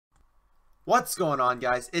What's going on,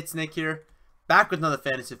 guys? It's Nick here, back with another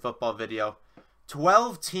fantasy football video.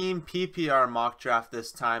 12-team PPR mock draft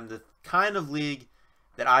this time, the kind of league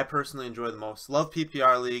that I personally enjoy the most. Love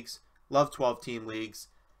PPR leagues, love 12-team leagues.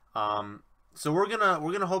 So we're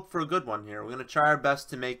gonna hope for a good one here. We're gonna try our best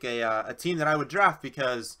to make a team that I would draft,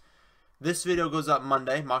 because this video goes up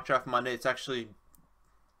Monday, mock draft Monday. It's actually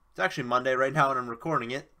Monday right now, and I'm recording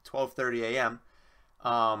it 12:30 a.m.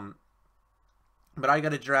 But I got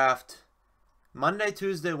to draft Monday,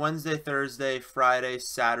 Tuesday, Wednesday, Thursday, Friday,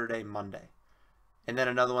 Saturday, Monday. And then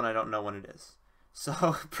another one I don't know when it is.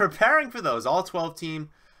 So preparing for those, all 12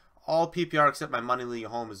 team, all PPR except my money league at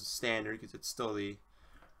home is standard because it's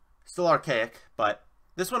still archaic, but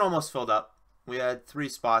this one almost filled up. We had 3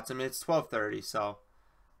 spots. I mean, it's 12:30, so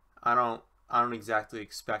I don't exactly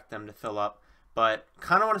expect them to fill up, but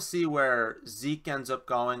kind of want to see where Zeke ends up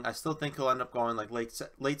going. I still think he'll end up going like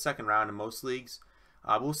late second round in most leagues.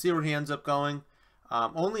 We'll see where he ends up going.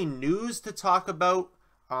 Only news to talk about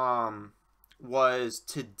was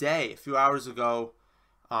today, a few hours ago,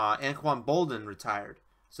 Anquan Boldin retired.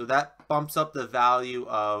 So that bumps up the value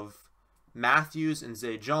of Matthews and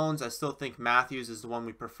Zay Jones. I still think Matthews is the one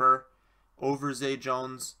we prefer over Zay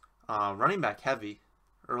Jones. Running back heavy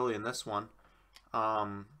early in this one.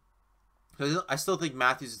 I still think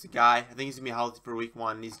Matthews is the guy. I think he's going to be healthy for week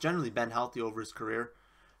 1. He's generally been healthy over his career.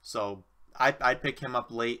 So I'd pick him up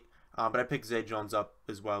late, but I picked Zay Jones up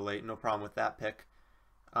as well late. No problem with that pick.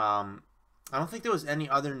 I don't think there was any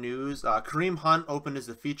other news. Kareem Hunt opened as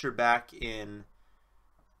the feature back in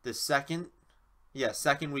the second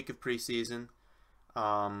week of preseason.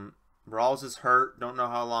 Rawls is hurt. Don't know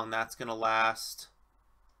how long that's going to last.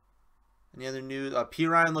 Any other news? P.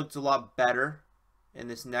 Ryan looked a lot better in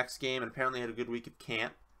this next game, and apparently had a good week of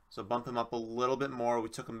camp. So bump him up a little bit more. We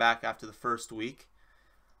took him back after the first week.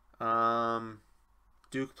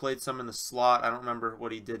 Duke played some in the slot. I don't remember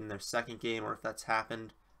what he did in their second game or if that's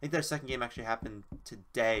happened. I think their second game actually happened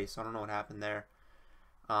today, so I don't know what happened there.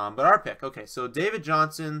 But our pick. Okay, so David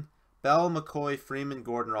Johnson, Bell, McCoy, Freeman,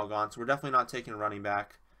 Gordon are all gone. So we're definitely not taking a running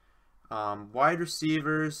back. Wide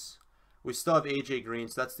receivers, we still have AJ Green,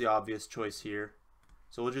 so that's the obvious choice here.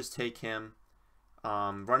 So we'll just take him.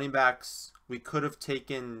 Running backs, we could have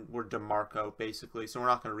taken, were DeMarco, basically, so we're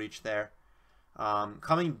not going to reach there.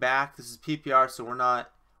 Coming back, this is PPR, so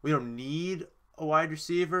we don't need a wide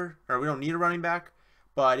receiver, or we don't need a running back,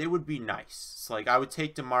 but it would be nice. So, like, I would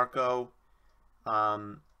take DeMarco.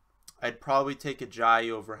 I'd probably take Ajayi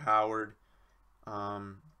over Howard.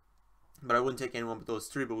 But I wouldn't take anyone but those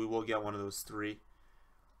 3, but we will get one of those 3.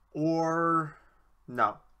 Or,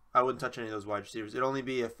 no, I wouldn't touch any of those wide receivers. It'd only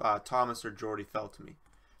be if Thomas or Jordy fell to me.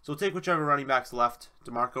 So we'll take whichever running back's left,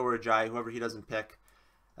 DeMarco or Ajayi, whoever he doesn't pick.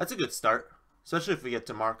 That's a good start, especially if we get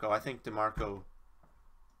DeMarco. I think DeMarco,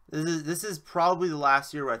 this is probably the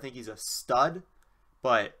last year where I think he's a stud,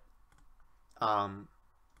 but I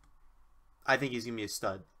think he's going to be a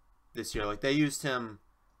stud this year. Like, they used him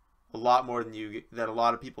a lot more than a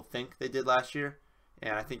lot of people think they did last year,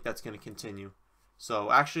 and I think that's going to continue.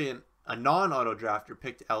 So actually, a non-auto drafter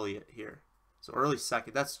picked Elliott here. So early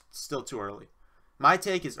second. That's still too early. My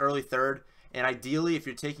take is early third. And ideally, if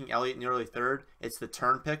you're taking Elliott in the early third, it's the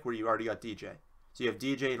turn pick where you already got DJ. So you have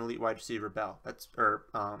DJ and elite wide receiver Bell.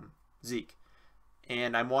 Zeke.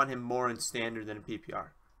 And I want him more in standard than in PPR.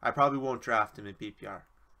 I probably won't draft him in PPR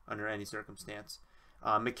under any circumstance.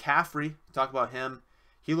 McCaffrey, talk about him.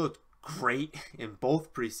 He looked great in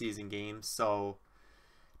both preseason games. So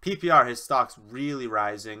PPR, his stock's really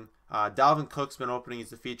rising. Dalvin Cook's been opening as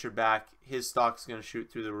the featured back. His stock's going to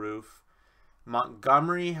shoot through the roof.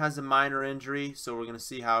 Montgomery has a minor injury, so we're going to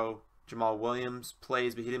see how Jamal Williams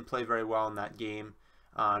plays, but he didn't play very well in that game.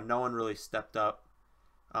 No one really stepped up.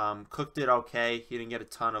 Cook did okay. He didn't get a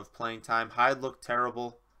ton of playing time. Hyde looked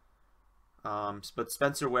terrible. But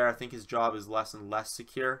Spencer Ware, I think his job is less and less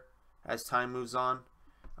secure as time moves on.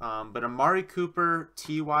 But Amari Cooper,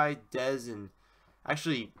 T.Y., Dez, and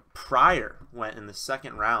actually Pryor went in the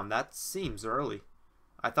second round. That seems early.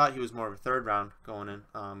 I thought he was more of a third round going in.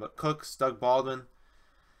 But Cooks, Doug Baldwin.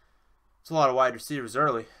 It's a lot of wide receivers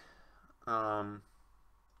early.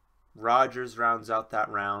 Rodgers rounds out that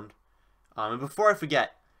round. And before I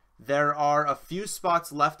forget, there are a few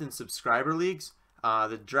spots left in subscriber leagues.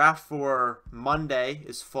 The draft for Monday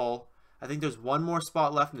is full. I think there's one more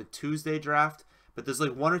spot left in the Tuesday draft. But there's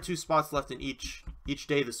like 1 or 2 spots left in each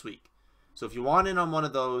day this week. So if you want in on one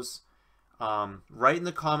of those, write in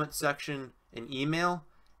the comment section an email.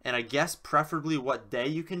 And I guess preferably what day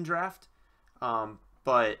you can draft.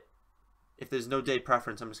 But if there's no day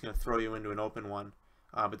preference, I'm just going to throw you into an open one.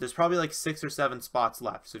 But there's probably like 6 or 7 spots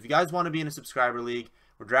left. So if you guys want to be in a subscriber league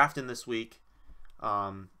We're drafting this week.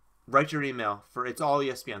 Write your email for it's all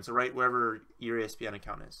ESPN. So write wherever your ESPN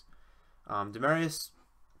account is. Demarius,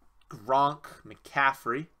 Gronk,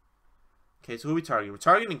 McCaffrey. Okay, so who are we targeting? We're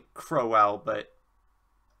targeting Crowell, but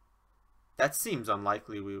that seems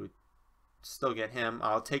unlikely we would still get him.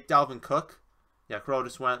 I'll take Dalvin Cook. Yeah, Crowell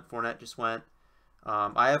just went. Fournette just went.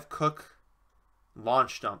 I have Cook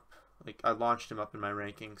launched up. Like, I launched him up in my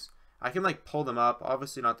rankings. I can, like, pull them up.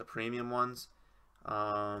 Obviously not the premium ones.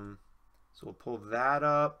 So we'll pull that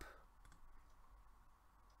up.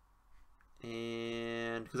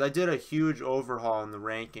 And because I did a huge overhaul in the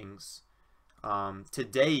rankings.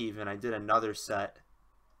 Today even, I did another set.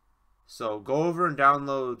 So go over and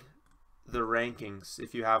download the rankings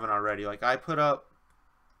if you haven't already. Like, I put up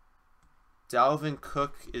Dalvin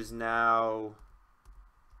Cook is now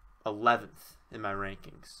 11th in my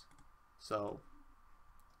rankings. So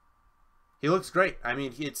he looks great. I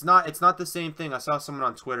mean, it's not the same thing. I saw someone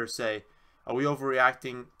on Twitter say, "Are we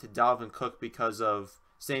overreacting to Dalvin Cook because of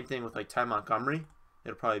same thing with like Ty Montgomery?"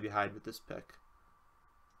 It'll probably be high with this pick.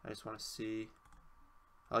 I just want to see.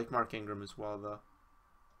 I like Mark Ingram as well, though.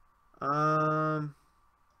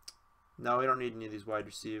 No, we don't need any of these wide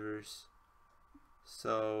receivers.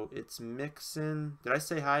 So it's Mixon. Did I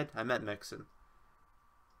say Hyde? I meant Mixon.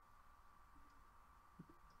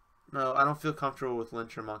 No, I don't feel comfortable with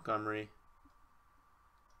Lynch or Montgomery.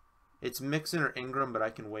 It's Mixon or Ingram, but I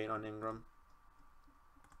can wait on Ingram.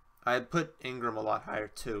 I had put Ingram a lot higher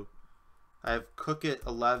too. I have Cook at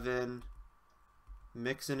 11,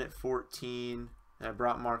 Mixon at 14, and I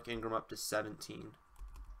brought Mark Ingram up to 17.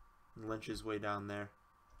 And Lynch is way down there.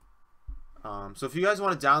 So if you guys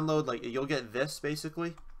want to download, like, you'll get this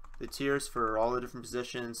basically, the tiers for all the different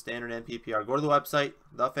positions, standard and PPR. Go to the website,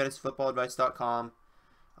 thefantasyfootballadvice.com.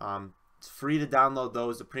 It's free to download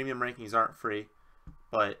those. The premium rankings aren't free,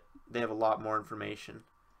 but they have a lot more information.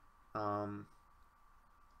 I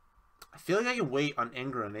feel like I can wait on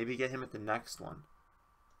Ingram, maybe get him at the next one.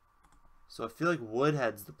 So I feel like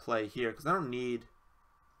Woodhead's the play here because I don't need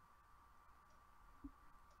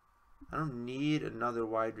another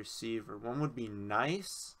wide receiver. One would be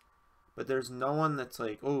nice, but there's no one that's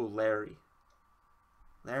like, oh, Larry.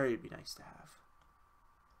 Larry would be nice to have.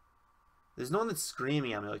 There's no one that's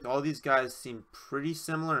screaming at me. Like, all these guys seem pretty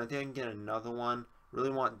similar, and I think I can get another one. Really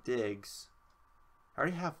want Diggs. I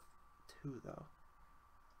already have 2, though.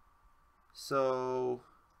 So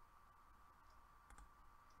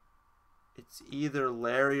it's either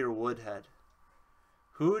Larry or Woodhead.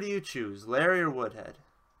 Who do you choose, Larry or Woodhead?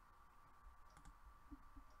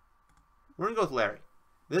 We're gonna go with Larry.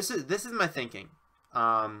 This is my thinking.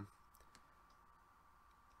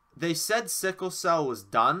 They said sickle cell was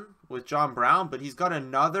done with John Brown, but he's got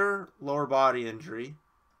another lower body injury,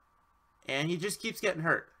 and he just keeps getting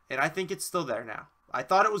hurt. And I think it's still there now. I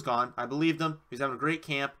thought it was gone. I believed him. He was having a great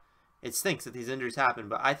camp. It stinks that these injuries happen,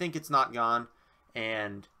 but I think it's not gone,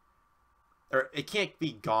 or it can't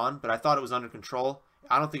be gone. But I thought it was under control.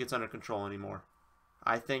 I don't think it's under control anymore.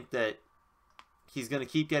 I think that he's going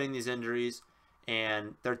to keep getting these injuries,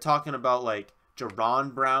 and they're talking about, like,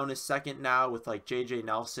 Jaron Brown is second now with, like, J.J.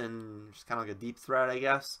 Nelson, just kind of like a deep threat, I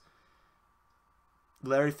guess.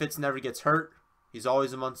 Larry Fitz never gets hurt. He's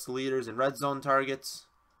always amongst the leaders in red zone targets.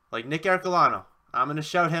 Like Nick Ercolano. I'm going to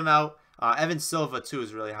shout him out. Evan Silva, too,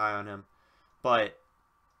 is really high on him. But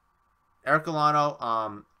Ercolano,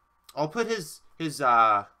 I'll put his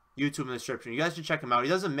YouTube in the description. You guys should check him out. He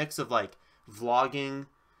does a mix of, like, vlogging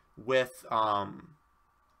with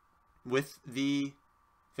the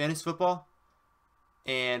fantasy football,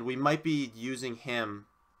 and we might be using him,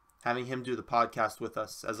 having him do the podcast with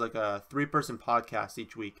us as like a 3-person podcast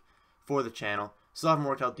each week for the channel. Still haven't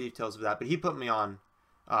worked out details of that, but he put me on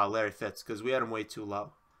Larry Fitz because we had him way too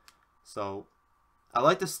low. So I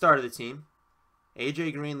like the start of the team.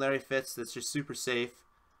 AJ Green, Larry Fitz, that's just super safe.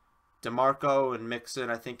 DeMarco and Mixon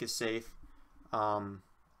I think is safe.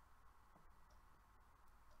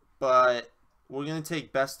 But we're going to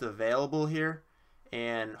take best available here.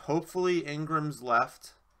 And hopefully Ingram's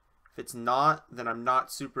left. If it's not, then I'm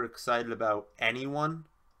not super excited about anyone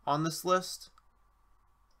on this list.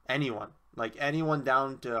 Anyone. Like anyone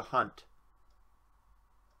down to Hunt.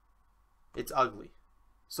 It's ugly.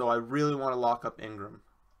 So I really want to lock up Ingram.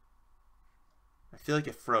 I feel like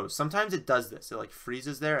it froze. Sometimes it does this. It like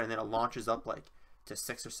freezes there and then it launches up like to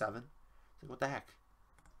 6 or 7. Like, what the heck?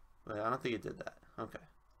 But I don't think it did that. Okay.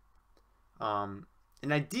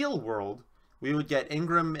 In ideal world, we would get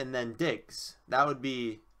Ingram and then Diggs. That would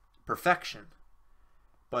be perfection.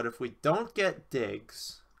 But if we don't get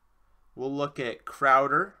Diggs, we'll look at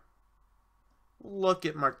Crowder. We'll look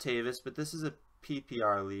at Martavis, but this is a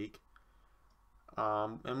PPR league.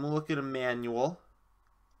 And we'll look at Emmanuel.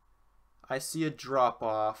 I see a drop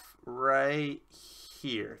off right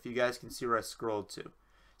here. If you guys can see where I scrolled to.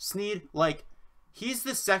 Snead, like, he's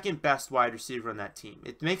the second best wide receiver on that team.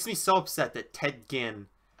 It makes me so upset that Ted Ginn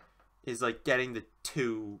is like getting the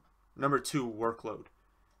number 2 workload.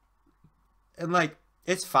 And like,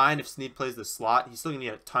 it's fine if Snead plays the slot. He's still gonna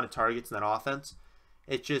get a ton of targets in that offense.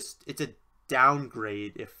 It's a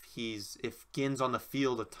downgrade if Ginn's on the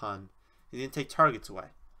field a ton. He's gonna take targets away.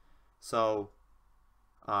 So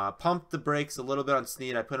pump the brakes a little bit on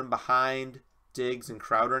Snead. I put him behind Diggs and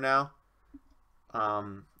Crowder now.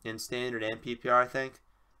 In standard and PPR, I think.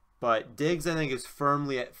 But Diggs, I think, is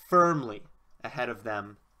firmly ahead of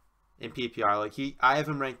them in PPR. Like I have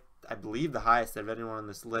him ranked, I believe, the highest out of anyone on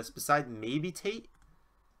this list, besides maybe Tate.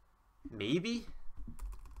 Maybe.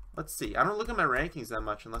 Let's see. I don't look at my rankings that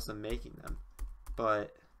much unless I'm making them.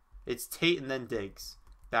 But it's Tate and then Diggs,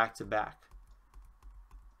 back to back.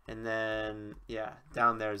 And then, yeah,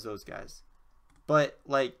 down there is those guys. But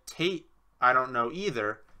like Tate, I don't know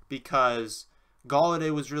either, because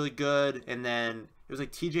Galladay was really good, and then it was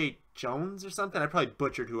like TJ Jones or something. I probably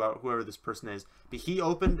butchered whoever this person is. But he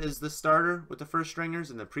opened as the starter with the first stringers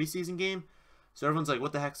in the preseason game. So everyone's like,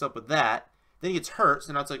 what the heck's up with that? Then he gets hurt,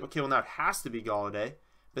 so now it's like, okay, well now it has to be Galladay.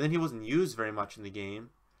 But then he wasn't used very much in the game.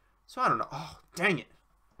 So I don't know. Oh, dang it.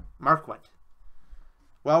 Mark went.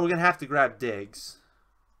 Well, we're going to have to grab Diggs.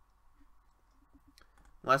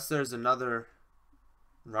 Unless there's another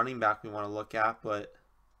running back we want to look at, but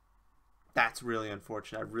that's really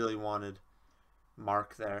unfortunate. I really wanted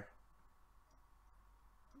Mark there.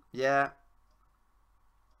 Yeah.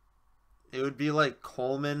 It would be like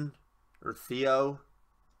Coleman or Theo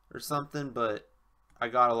or something, but I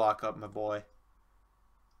got to lock up my boy.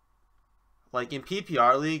 Like in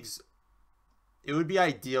PPR leagues, it would be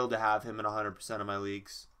ideal to have him in 100% of my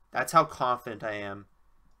leagues. That's how confident I am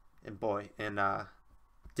in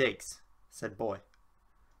Diggs. Said boy.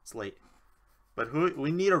 It's late. But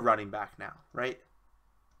we need a running back now, right?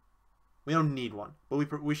 We don't need one,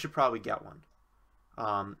 but we should probably get one.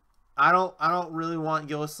 I don't really want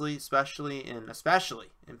Gillislee, especially in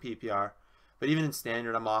PPR, but even in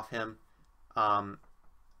standard, I'm off him.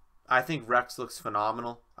 I think Rex looks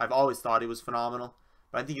phenomenal. I've always thought he was phenomenal,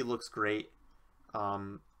 but I think he looks great. So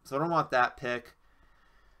I don't want that pick.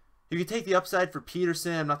 You can take the upside for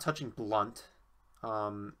Peterson. I'm not touching Blunt.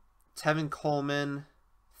 Tevin Coleman,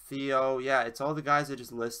 Theo. Yeah, it's all the guys I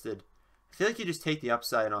just listed. I feel like you just take the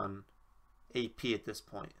upside on AP at this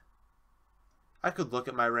point. I could look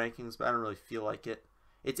at my rankings, but I don't really feel like it.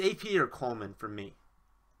 It's AP or Coleman for me.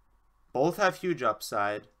 Both have huge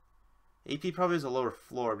upside. AP probably has a lower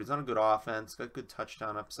floor, but he's on a good offense. Got good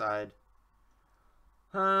touchdown upside.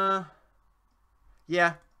 Yeah.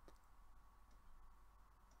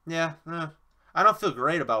 I don't feel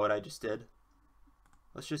great about what I just did.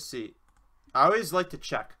 Let's just see. I always like to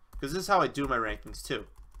check, because this is how I do my rankings too.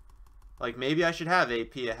 Like, maybe I should have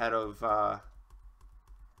AP ahead of...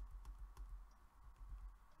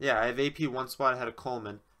 Yeah, I have AP one spot ahead of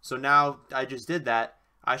Coleman. So now I just did that.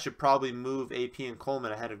 I should probably move AP and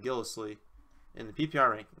Coleman ahead of Gillislee in the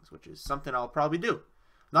PPR rankings, which is something I'll probably do.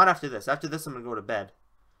 Not after this. After this, I'm going to go to bed.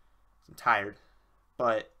 I'm tired.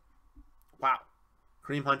 But, wow.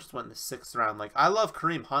 Kareem Hunt just went in the 6th round. Like, I love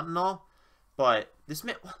Kareem Hunt and all, but this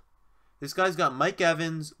guy's got Mike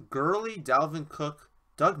Evans, Gurley, Dalvin Cook,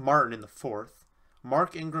 Doug Martin in the 4th,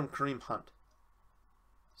 Mark Ingram, Kareem Hunt.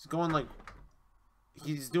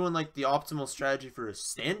 He's doing like the optimal strategy for a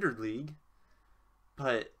standard league,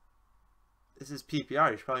 but this is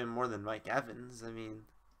PPR. He's probably more than Mike Evans. I mean,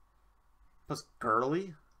 plus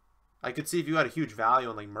Gurley. I could see if you had a huge value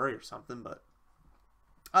on like Murray or something, but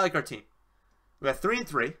I like our team. We got 3 and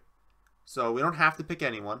 3, so we don't have to pick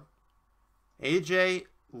anyone. AJ,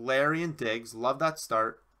 Larry, and Diggs. Love that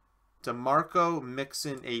start. DeMarco,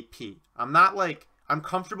 Mixon, AP. I'm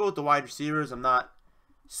comfortable with the wide receivers. I'm not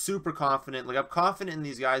super confident. Like, I'm confident in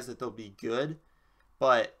these guys that they'll be good,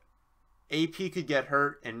 but AP could get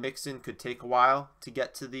hurt and Mixon could take a while to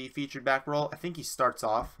get to the featured back role. I think he starts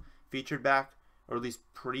off featured back, or at least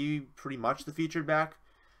pretty much the featured back.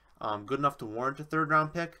 Good enough to warrant a 3rd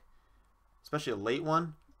round pick, especially a late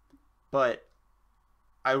one. But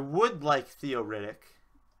I would like Theo Riddick.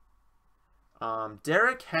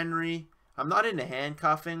 Derrick Henry, I'm not into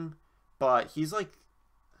handcuffing, but he's like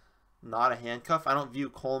not a handcuff. I don't view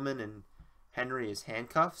Coleman and Henry as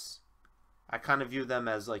handcuffs. I kind of view them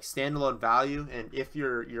as like standalone value, and if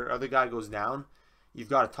your other guy goes down, you've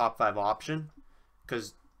got a top 5 option,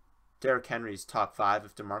 because Derrick Henry's top 5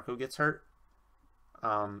 if DeMarco gets hurt.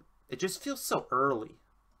 It just feels so early.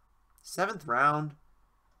 7th round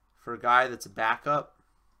for a guy that's a backup.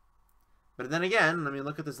 But then again, I mean,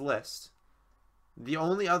 look at this list. The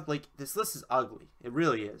only other, like, this list is ugly. It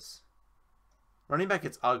really is. Running back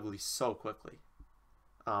gets ugly so quickly.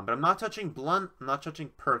 But I'm not touching Blunt. I'm not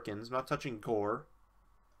touching Perkins. I'm not touching Gore.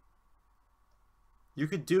 You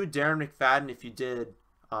could do Darren McFadden if you did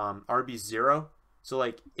RB0. So,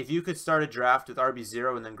 like, if you could start a draft with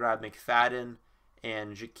RB0 and then grab McFadden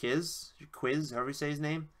and Jaquiz, however you say his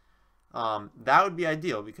name, that would be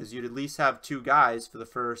ideal because you'd at least have 2 guys for the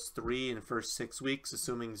first 3 and first 6 weeks,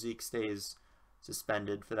 assuming Zeke stays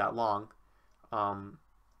suspended for that long.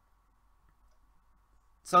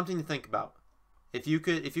 Something to think about. If you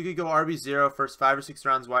could go RB0 first 5 or 6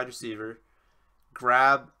 rounds wide receiver,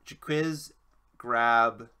 grab Jaquiz,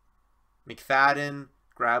 grab McFadden,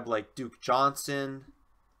 grab like Duke Johnson,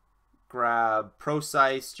 grab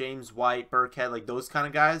Procise, James White, Burkhead, like those kind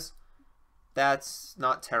of guys, that's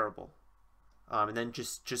not terrible. And then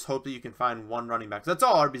just hope that you can find 1 running back. That's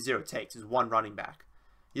all RB0 takes is 1 running back.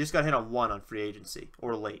 You just got to hit on 1 on free agency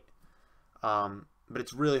or late. But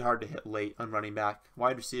it's really hard to hit late on running back.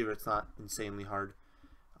 Wide receiver, it's not insanely hard.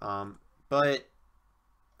 But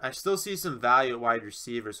I still see some value at wide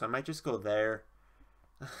receiver, so I might just go there.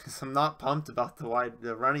 Because I'm not pumped about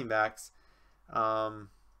the running backs.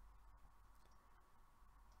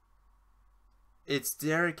 It's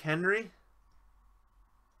Derrick Henry.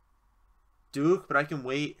 Duke, but I can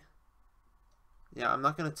wait. Yeah, I'm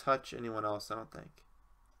not going to touch anyone else, I don't think.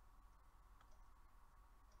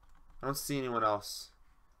 I don't see anyone else.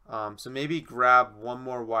 So maybe grab 1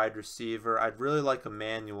 more wide receiver. I'd really like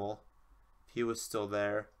Emmanuel if he was still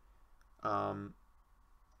there. Other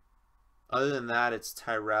than that, it's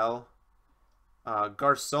Tyrell.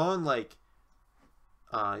 Garcon, like...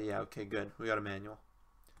 yeah, okay, good. We got Emmanuel.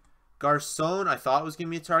 Garcon, I thought was going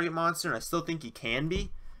to be a target monster, and I still think he can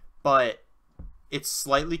be. But it's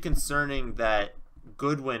slightly concerning that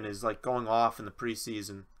Goodwin is like going off in the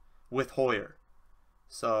preseason with Hoyer.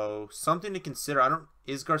 So something to consider.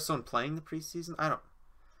 Is Garcon playing the preseason?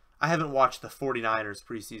 I haven't watched the 49ers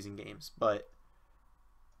preseason games, but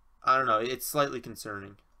I don't know. It's slightly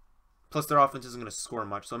concerning. Plus their offense isn't going to score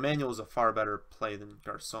much. So Emmanuel is a far better play than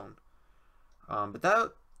Garcon. But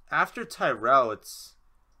that after Tyrell, it's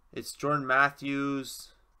Jordan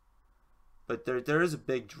Matthews, but there is a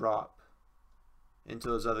big drop into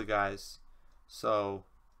those other guys. So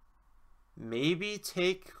maybe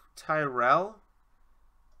take Tyrell.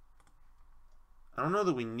 I don't know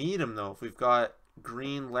that we need him, though. If we've got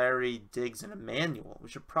Green, Larry, Diggs, and Emmanuel, we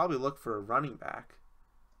should probably look for a running back.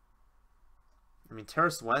 I mean,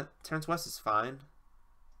 Terrence West is fine.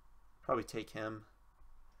 Probably take him.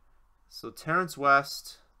 So Terrence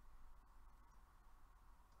West.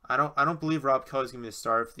 I don't believe Rob Kelly's gonna be the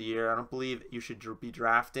starter for the year. I don't believe you should be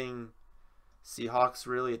drafting Seahawks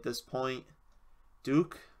really at this point.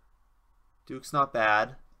 Duke's not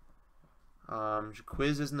bad.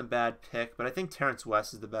 Jaquiz isn't a bad pick, but I think Terrence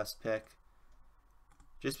West is the best pick.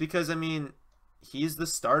 Just because, I mean, he's the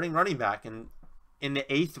starting running back. And in the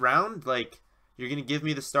 8th round, like, you're going to give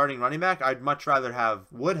me the starting running back? I'd much rather have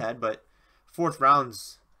Woodhead, but 4th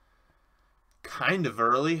round's kind of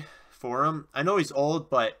early for him. I know he's old,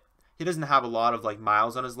 but he doesn't have a lot of, like,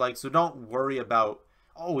 miles on his legs. So don't worry about,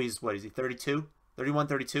 oh, what is he, 32? 31,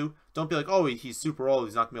 32? Don't be like, oh, he's super old.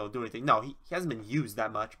 He's not going to be able to do anything. No, he hasn't been used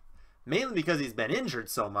that much. Mainly because he's been injured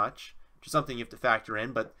so much, which is something you have to factor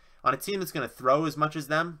in. But on a team that's going to throw as much as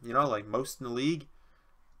them, you know, like most in the league,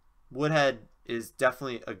 Woodhead is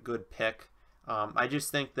definitely a good pick. I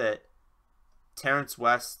just think that Terrence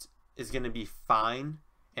West is going to be fine,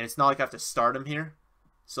 and it's not like I have to start him here.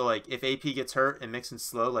 So, like, if AP gets hurt and Mixon's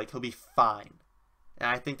slow, like, he'll be fine. And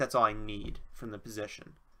I think that's all I need from the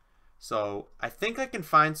position. So, I think I can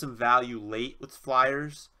find some value late with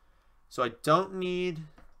Flyers. So, I don't need...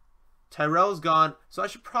 Tyrell's gone, so I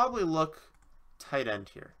should probably look tight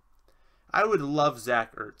end here. I would love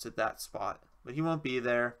Zach Ertz at that spot, but he won't be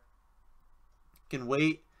there. Can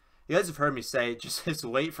wait. You guys have heard me say, just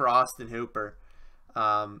wait for Austin Hooper.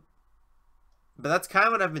 But that's kind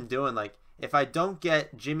of what I've been doing. Like, if I don't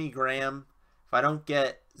get Jimmy Graham, if I don't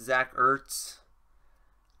get Zach Ertz,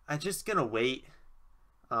 I'm just going to wait.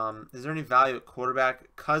 Is there any value at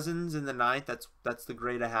quarterback? Cousins in the 9th, that's the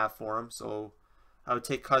grade I have for him, so... I would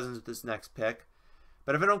take Cousins with this next pick.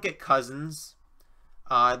 But if I don't get Cousins,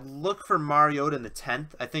 I'd look for Mariota in the 10th.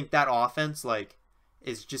 I think that offense, like,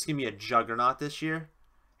 is just going to be a juggernaut this year.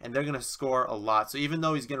 And they're going to score a lot. So even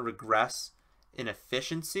though he's going to regress in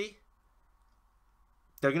efficiency,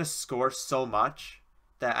 they're going to score so much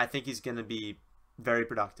that I think he's going to be very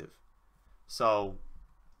productive. So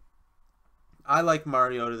I like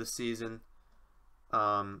Mariota this season.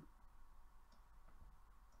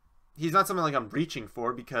 he's not something like I'm reaching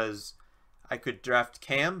for, because I could draft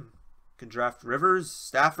Cam, could draft Rivers,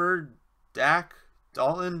 Stafford, Dak,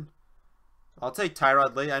 Dalton. I'll take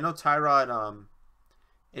Tyrod late. I know Tyrod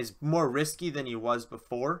is more risky than he was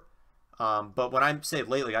before. But when I say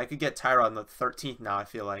lately, I could get Tyrod in the 13th now, I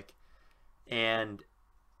feel like. And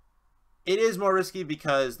it is more risky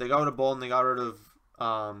because they got rid of Bolton, they got rid of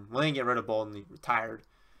well, they didn't get rid of Bolton, he retired.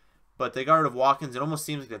 But they got rid of Watkins. It almost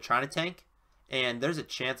seems like they're trying to tank. And there's a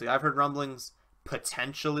chance, like I've heard rumblings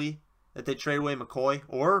potentially that they trade away McCoy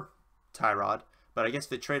or Tyrod. But I guess if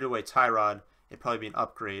they traded away Tyrod, it'd probably be an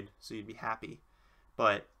upgrade, so you'd be happy.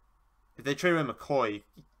 But if they trade away McCoy,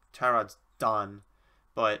 Tyrod's done.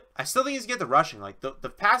 But I still think he's going to get the rushing. Like the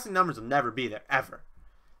passing numbers will never be there, ever.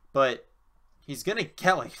 But he's going to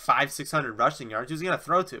get like 500-600 rushing yards. Who's he going to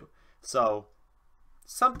throw to? So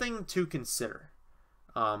something to consider.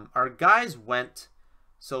 Our guys went,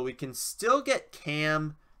 so we can still get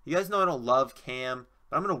Cam. You guys know I don't love Cam,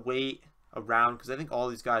 but I'm going to wait around because I think all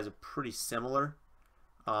these guys are pretty similar.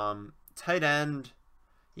 Tight end,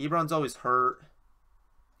 Ebron's always hurt.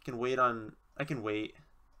 I can wait.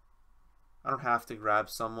 I don't have to grab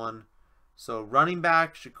someone. So running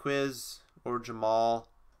back, Shaquiz or Jamal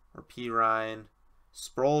or P. Ryan.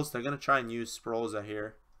 Sproles, they're going to try and use Sproles out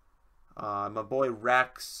here. My boy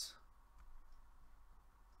Rex.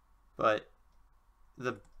 But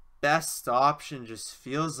the best option just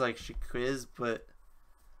feels like Shaquiz, but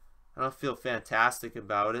I don't feel fantastic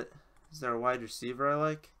about it. Is there a wide receiver I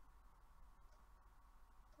like?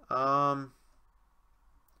 Not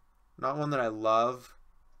one that I love.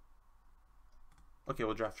 Okay,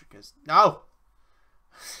 we'll draft Shaquiz. No!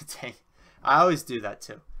 Dang. I always do that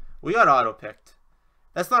too. We got auto-picked.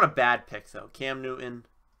 That's not a bad pick though. Cam Newton.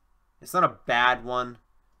 It's not a bad one.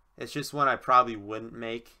 It's just one I probably wouldn't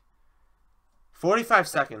make. 45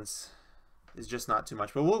 seconds is just not too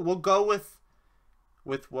much. But we'll go with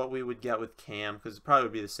what we would get with Cam, because it probably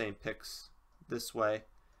would be the same picks this way.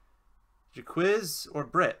 Jaquiz or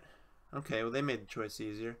Britt? Okay, well they made the choice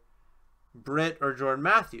easier. Britt or Jordan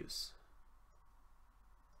Matthews?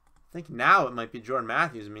 I think now it might be Jordan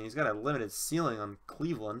Matthews. I mean, he's got a limited ceiling on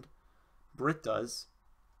Cleveland. Britt does.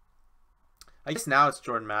 I guess now it's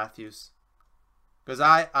Jordan Matthews. Because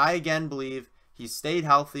I again believe he's stayed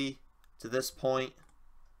healthy to this point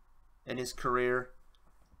in his career.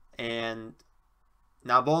 And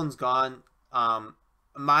now Bolton's gone.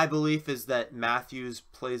 My belief is that Matthews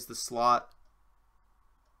plays the slot.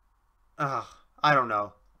 I don't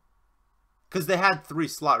know. Because they had 3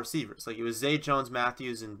 slot receivers. Like, it was Zay Jones,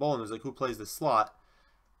 Matthews, and Bolton. It was like, who plays the slot?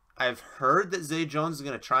 I've heard that Zay Jones is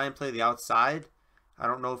going to try and play the outside. I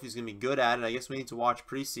don't know if he's going to be good at it. I guess we need to watch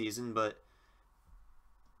preseason, but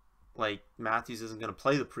like, Matthews isn't going to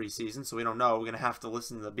play the preseason, so we don't know. We're going to have to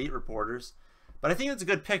listen to the beat reporters. But I think that's a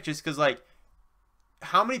good pick just because, like,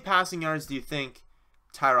 how many passing yards do you think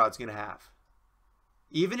Tyrod's going to have?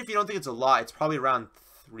 Even if you don't think it's a lot, it's probably around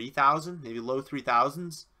 3,000, maybe low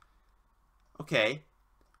 3,000s. Okay,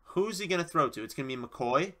 who's he going to throw to? It's going to be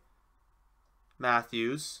McCoy,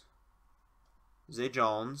 Matthews, Zay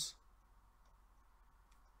Jones.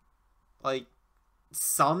 Like,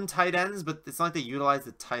 some tight ends, but it's not like they utilize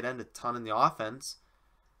the tight end a ton in the offense.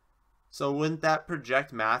 So wouldn't that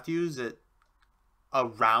project Matthews at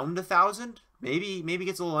around 1,000? Maybe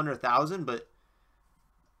gets a little under 1,000, but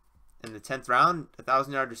in the 10th round,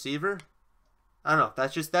 1,000-yard receiver? I don't know.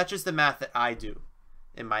 That's just the math that I do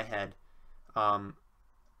in my head.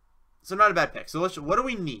 So not a bad pick. So what do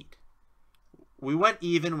we need? We went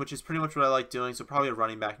even, which is pretty much what I like doing, so probably a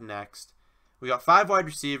running back next. We got 5 wide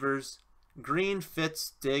receivers: Green,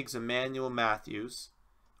 Fitz, Diggs, Emmanuel, Matthews.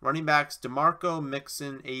 Running backs: DeMarco,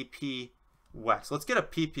 Mixon, AP, West. Let's get a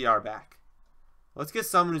PPR back. Let's get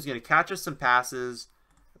someone who's going to catch us some passes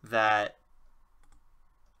that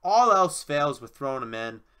all else fails with throwing them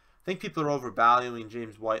in. I think people are overvaluing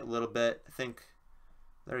James White a little bit. I think,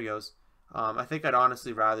 there he goes. I think I'd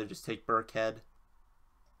honestly rather just take Burkhead.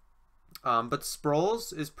 But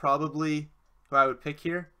Sproles is probably who I would pick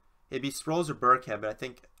here. It'd be Sproles or Burkhead, but I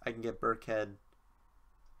think I can get Burkhead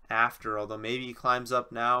after, although maybe he climbs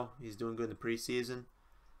up now. He's doing good in the preseason.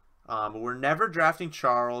 But we're never drafting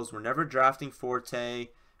Charles. We're never drafting Forte.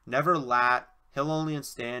 Never Lat. Hill only in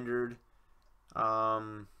standard. I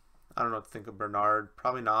don't know what to think of Bernard.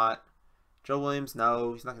 Probably not. Joe Williams,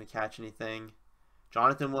 no. He's not going to catch anything.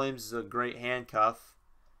 Jonathan Williams is a great handcuff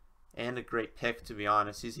and a great pick, to be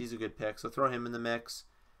honest. He's a good pick, so throw him in the mix.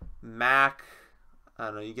 Mac, I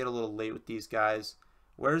don't know. You get a little late with these guys.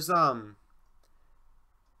 Where's,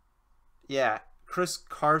 yeah, Chris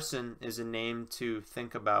Carson is a name to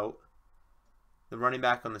think about. the running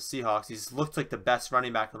back on the Seahawks. He's looked like the best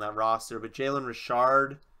running back on that roster. But Jalen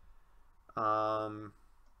Richard, no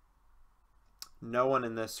one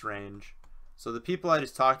in this range. So the people I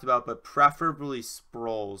just talked about, but preferably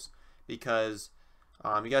Sproles, because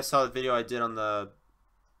you guys saw the video I did on the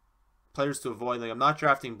players to avoid. Like, I'm not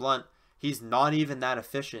drafting Blunt. He's not even that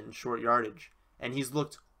efficient in short yardage, and he's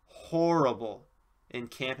looked horrible in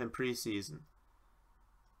camp and preseason.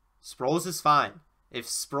 Sproles is fine. If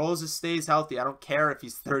Sproles stays healthy, I don't care if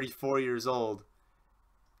he's 34 years old.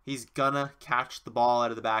 He's gonna catch the ball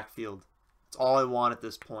out of the backfield. That's all I want at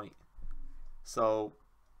this point. So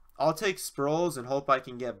I'll take Sproles and hope I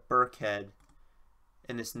can get Burkhead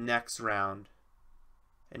in this next round.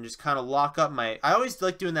 And just kind of lock up my... I always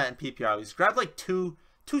like doing that in PPR. I always grab like two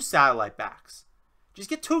satellite backs. Just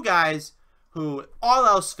get two guys who all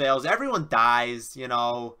else fails. Everyone dies, you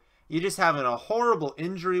know. You're just having a horrible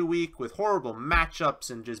injury week with horrible matchups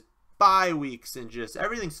and just bye weeks and just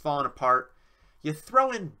everything's falling apart. You throw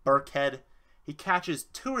in Burkhead. He catches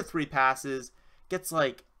 2 or 3 passes, gets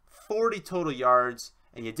like 40 total yards,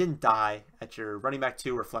 and you didn't die at your running back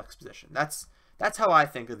 2 or flex position. That's how I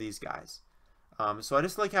think of these guys. So I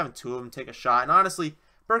just like having 2 of them take a shot. And honestly,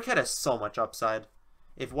 Burkhead has so much upside.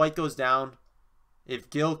 If White goes down, if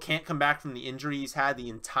Gill can't come back from the injury he's had the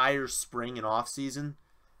entire spring and offseason,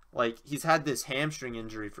 like, he's had this hamstring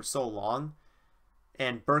injury for so long,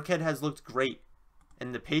 and Burkhead has looked great.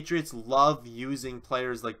 And the Patriots love using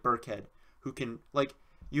players like Burkhead, who can, like,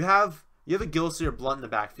 you have a Gilsey or Blunt in the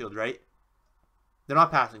backfield, right? They're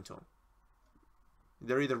not passing to him.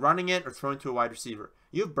 They're either running it or throwing to a wide receiver.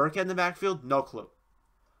 You have Burkhead in the backfield, no clue.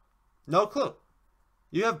 No clue.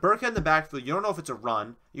 You have Burkhead in the backfield, you don't know if it's a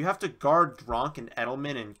run. You have to guard Gronk and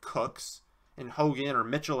Edelman and Cooks and Hogan or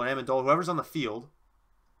Mitchell or Amendola, whoever's on the field.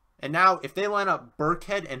 And now, if they line up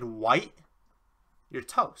Burkhead and White, you're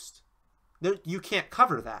toast. You can't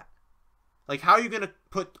cover that. Like, how are you going to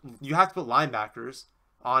put... You have to put linebackers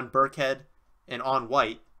on Burkhead and on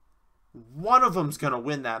White. One of them's going to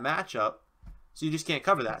win that matchup, so you just can't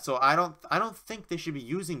cover that. So I don't think they should be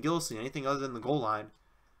using Gilson anything other than the goal line.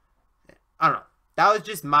 I don't know. That was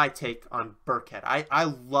just my take on Burkhead. I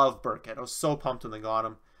love Burkhead. I was so pumped when they got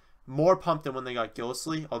him. More pumped than when they got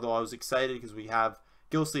Gilsley, although I was excited because we have...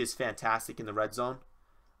 Gilsley is fantastic in the red zone.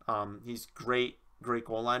 He's great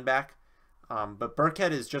goal line back. But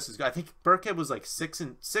Burkhead is just as good. I think Burkhead was like 6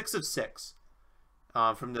 of 6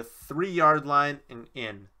 from the 3-yard line and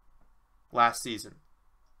in last season.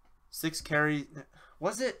 6 carries.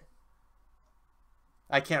 Was it?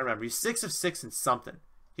 I can't remember. He's 6 of 6 and something.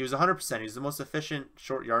 He was 100%. He was the most efficient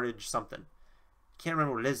short yardage something. Can't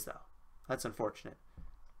remember what it is though. That's unfortunate.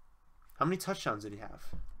 How many touchdowns did he have?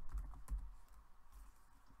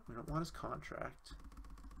 I don't want his contract.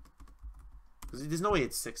 Because there's no way he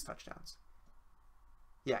had 6 touchdowns.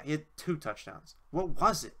 Yeah, he had 2 touchdowns. What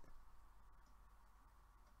was it?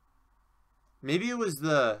 Maybe it was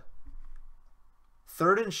the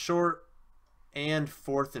 3rd and short and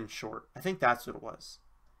 4th and short. I think that's what it was.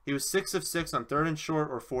 He was 6 of 6 on 3rd and short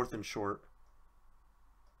or 4th and short.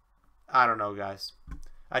 I don't know, guys.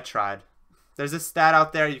 I tried. There's a stat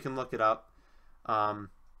out there. You can look it up.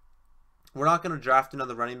 We're not going to draft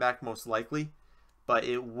another running back most likely, but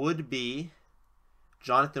it would be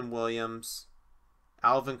Jonathan Williams,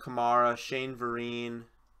 Alvin Kamara, Shane Vereen,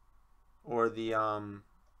 or the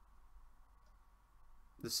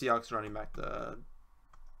Seahawks running back, the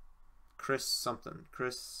Chris something.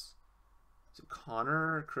 Chris, is it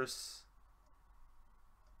Connor or Chris?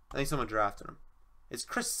 I think someone drafted him. It's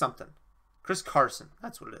Chris something. Chris Carson.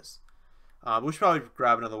 That's what it is. We should probably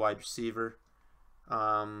grab another wide receiver.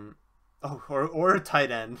 Or a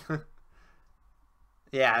tight end.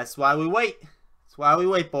 Yeah, that's why we wait. That's why we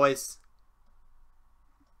wait, boys.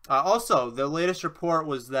 Also, the latest report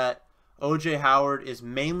was that O.J. Howard is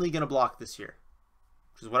mainly going to block this year.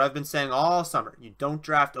 Which is what I've been saying all summer. You don't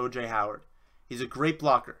draft O.J. Howard. He's a great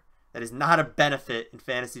blocker. That is not a benefit in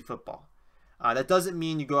fantasy football. That doesn't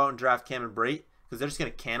mean you go out and draft Cam and Brate, because they're just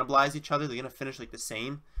going to cannibalize each other. They're going to finish like the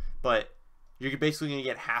same. But you're basically going to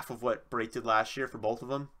get half of what Brate did last year for both of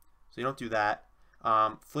them. So you don't do that.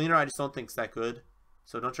 Fleener, I just don't think is that good.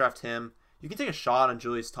 So don't draft him. You can take a shot on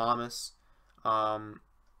Julius Thomas. Not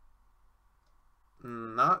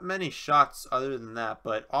many shots other than that.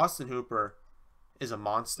 But Austin Hooper is a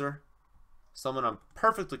monster. Someone I'm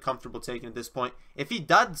perfectly comfortable taking at this point. If he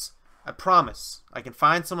does, I promise, I can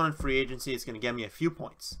find someone in free agency that's going to get me a few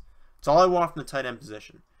points. It's all I want from the tight end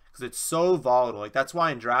position. Because it's so volatile. Like, that's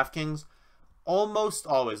why in DraftKings, almost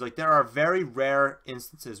always, like, there are very rare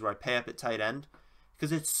instances where I pay up at tight end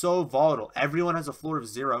because it's so volatile. Everyone has a floor of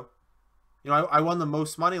 0. You know, I won the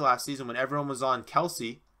most money last season when everyone was on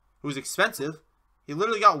Kelsey, who was expensive. He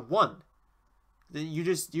literally got one. You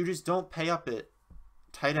just don't pay up at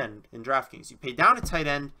tight end in DraftKings. You pay down at tight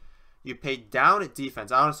end. You pay down at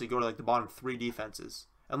defense. I honestly go to like the bottom 3 defenses.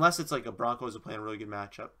 Unless it's like a Broncos are playing a really good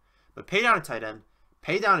matchup. But pay down at tight end.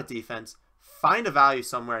 Pay down at defense. Find a value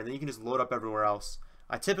somewhere. And then you can just load up everywhere else.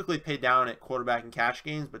 I typically pay down at quarterback and cash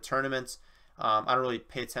games. But tournaments, I don't really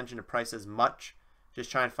pay attention to price as much. Just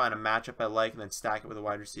try and find a matchup I like and then stack it with a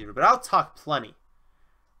wide receiver. But I'll talk plenty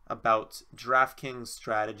about DraftKings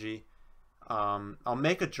strategy. I'll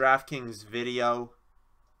make a DraftKings video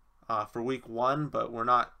for week 1, but we're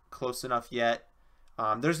not close enough yet.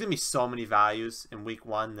 There's going to be so many values in week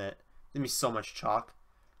 1 that there's going to be so much chalk.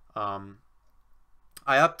 I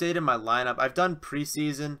updated my lineup. I've done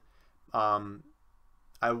preseason. I've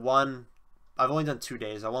only done 2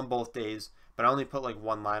 days. I won both days, but I only put like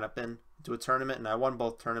 1 lineup in to a tournament, and I won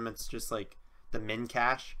both tournaments just like the min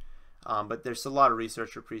cash. But there's a lot of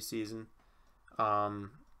research for preseason. Are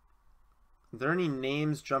there any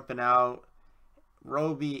names jumping out?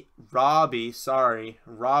 Robbie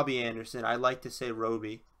Anderson. I like to say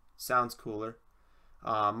Roby. Sounds cooler.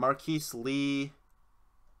 Marquise Lee.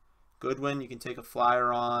 Goodwin, you can take a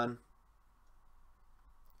flyer on.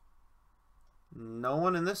 No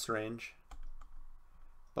one in this range.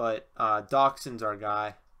 But Doxson's our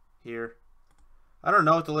guy here. I don't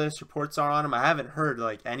know what the latest reports are on him. I haven't heard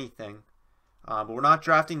like anything. But we're not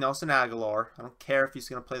drafting Nelson Aguilar. I don't care if he's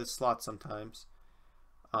going to play the slot sometimes.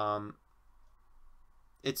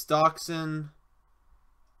 It's Doxson,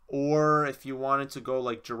 or if you wanted to go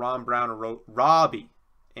like Jerome Brown or Robbie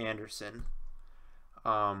Anderson.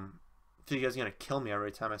 I feel you guys are gonna kill me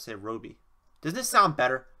every time I say Roby. Doesn't this sound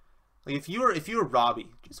better? Like if you were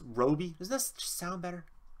Robbie, just Roby. Doesn't this just sound better?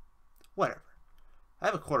 Whatever. I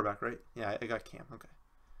have a quarterback, right? Yeah, I got Cam. Okay.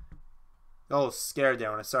 I was scared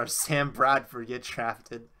there when I saw Sam Bradford get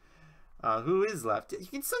drafted. Who is left? You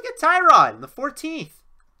can still get Tyrod in the 14th.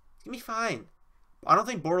 It's gonna be fine. I don't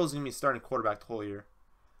think Bortles is going to be starting quarterback the whole year.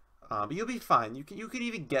 But you'll be fine. You could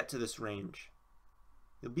even get to this range.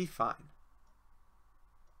 You'll be fine.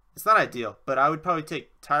 It's not ideal, but I would probably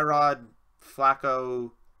take Tyrod,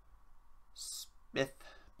 Flacco, Smith,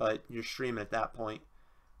 but you're streaming at that point.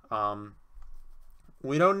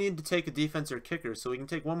 We don't need to take a defense or kicker, so we can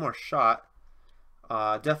take one more shot.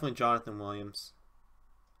 Definitely Jonathan Williams.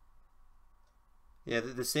 Yeah,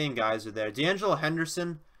 the same guys are there. D'Angelo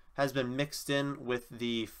Henderson has been mixed in with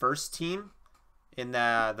the first team in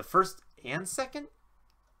the first and second.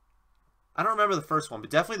 I don't remember the first one, but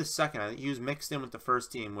definitely the second. I think he was mixed in with the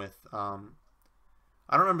first team with I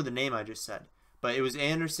don't remember the name I just said, but it was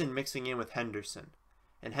Anderson mixing in with Henderson,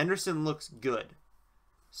 and Henderson looks good,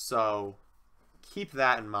 so keep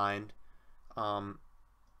that in mind. I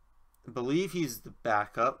believe he's the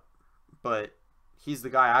backup, but he's the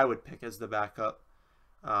guy I would pick as the backup.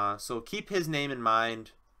 So keep his name in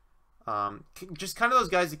mind. Just kind of those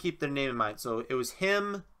guys to keep their name in mind. So it was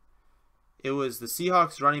him. It was the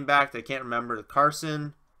Seahawks running back that I can't remember. The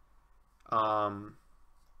Carson. Kareem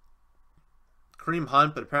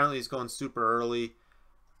Hunt, but apparently he's going super early.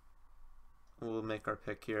 We'll make our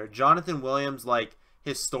pick here. Jonathan Williams, like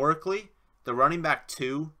historically, the running back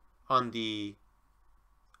 2 on the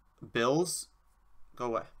Bills. Go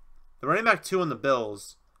away. The running back 2 on the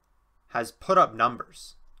Bills has put up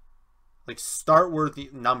numbers. Like start-worthy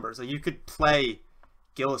numbers. Like you could play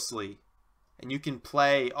Gillislee. And you can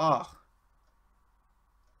play... Oh.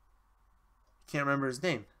 Can't remember his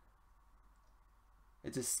name.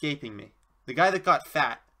 It's escaping me. The guy that got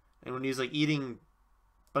fat. And when he was like eating a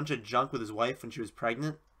bunch of junk with his wife when she was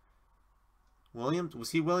pregnant. Williams?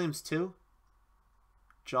 Was he Williams too?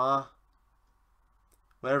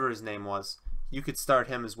 Whatever his name was. You could start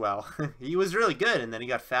him as well. He was really good, and then he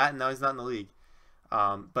got fat, and now he's not in the league.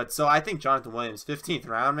 But so I think Jonathan Williams, 15th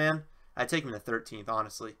round, man. I'd take him in the 13th,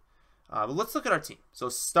 honestly. But let's look at our team. So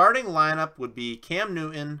starting lineup would be Cam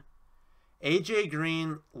Newton, AJ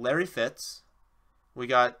Green, Larry Fitz. We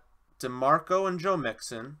got DeMarco and Joe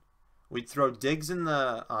Mixon. We'd throw Diggs in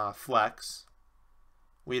the flex.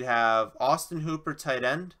 We'd have Austin Hooper, tight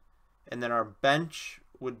end. And then our bench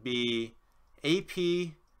would be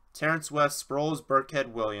AP, Terrence West, Sproles,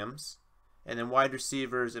 Burkhead, Williams. And then wide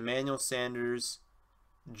receivers, Emmanuel Sanders,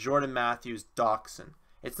 Jordan Matthews, Doxson.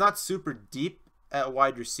 It's not super deep at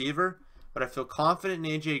wide receiver, but I feel confident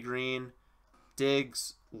in AJ Green,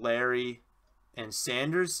 Diggs, Larry, and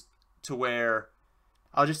Sanders to where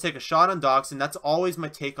I'll just take a shot on Doxson. That's always my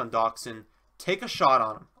take on Doxson. Take a shot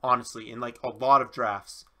on him, honestly, in like a lot of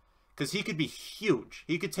drafts. Because he could be huge.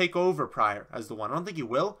 He could take over Pryor as the one. I don't think he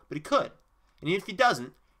will, but he could. And even if he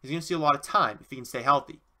doesn't, He's going to see a lot of time if he can stay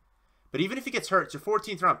healthy. But even if he gets hurt, it's your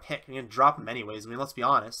 14th round pick. You're going to drop him anyways. I mean, let's be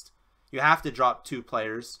honest. You have to drop 2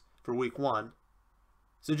 players for week 1.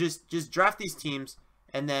 So just draft these teams,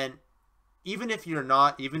 and then even if you're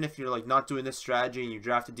not like not doing this strategy and you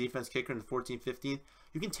draft a defense kicker in the 14th, 15th,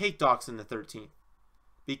 you can take Dox in the 13th.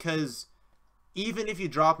 Because even if you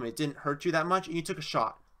drop him, it didn't hurt you that much, and you took a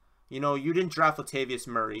shot. You know, you didn't draft Latavius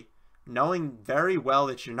Murray, knowing very well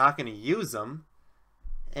that you're not going to use him,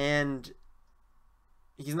 and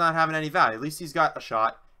he's not having any value. At least he's got a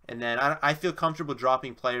shot. And then I feel comfortable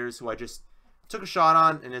dropping players who I just took a shot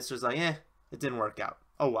on, and it's just like, it didn't work out.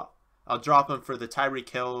 Oh well. I'll drop him for the Tyreek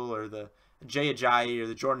Hill or the Jay Ajayi or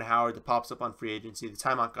the Jordan Howard that pops up on free agency, the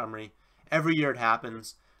Ty Montgomery. Every year it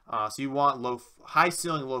happens. So you want high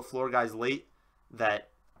ceiling, low floor guys late that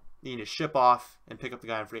you need to ship off and pick up the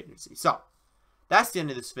guy on free agency. So that's the end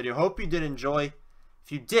of this video. Hope you did enjoy.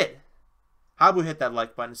 If you did, how about hit that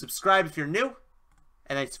like button, subscribe if you're new,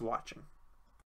 and thanks for watching.